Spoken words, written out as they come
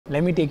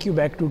Let me take you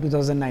back to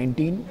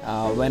 2019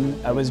 when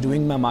I was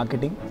doing my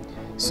marketing.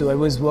 So I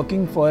was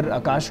working for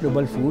Akash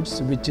Global Foods,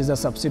 which is a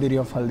subsidiary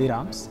of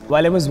Haldiram's.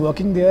 While I was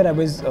working there, I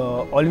was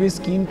always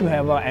keen to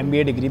have an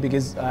MBA degree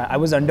because I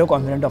was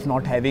underconfident of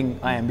not having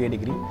an MBA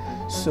degree.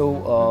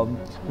 So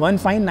one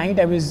fine night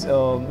I was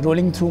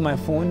rolling through my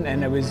phone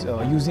and I was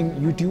using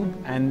YouTube,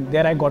 and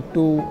there I got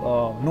to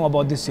know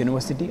about this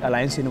university,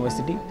 Alliance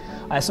University.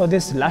 I saw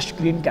this lush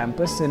green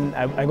campus and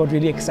I got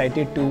really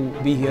excited to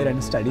be here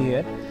and study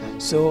here.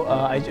 So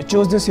I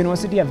chose this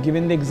university. I've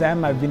given the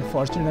exam. I've been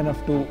fortunate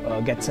enough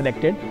to get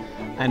selected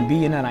and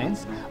be in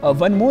Alliance.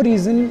 One more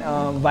reason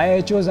why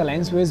I chose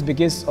Alliance was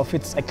because of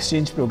its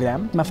exchange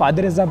program. My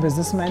father is a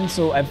businessman,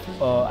 so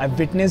I've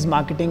witnessed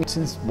marketing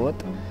since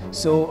birth.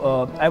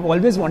 So I've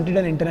always wanted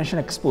an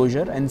international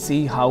exposure and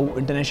see how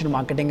international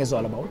marketing is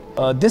all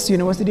about. This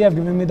university have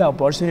given me the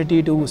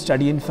opportunity to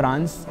study in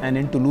France and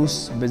in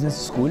Toulouse Business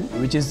School,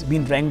 which has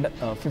been ranked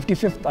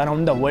 55th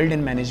around the world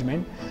in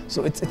management.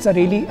 So it's a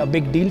really a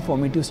big deal for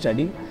me to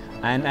study,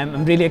 and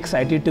I'm really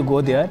excited to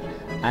go there,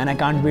 and I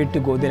can't wait to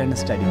go there and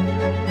study.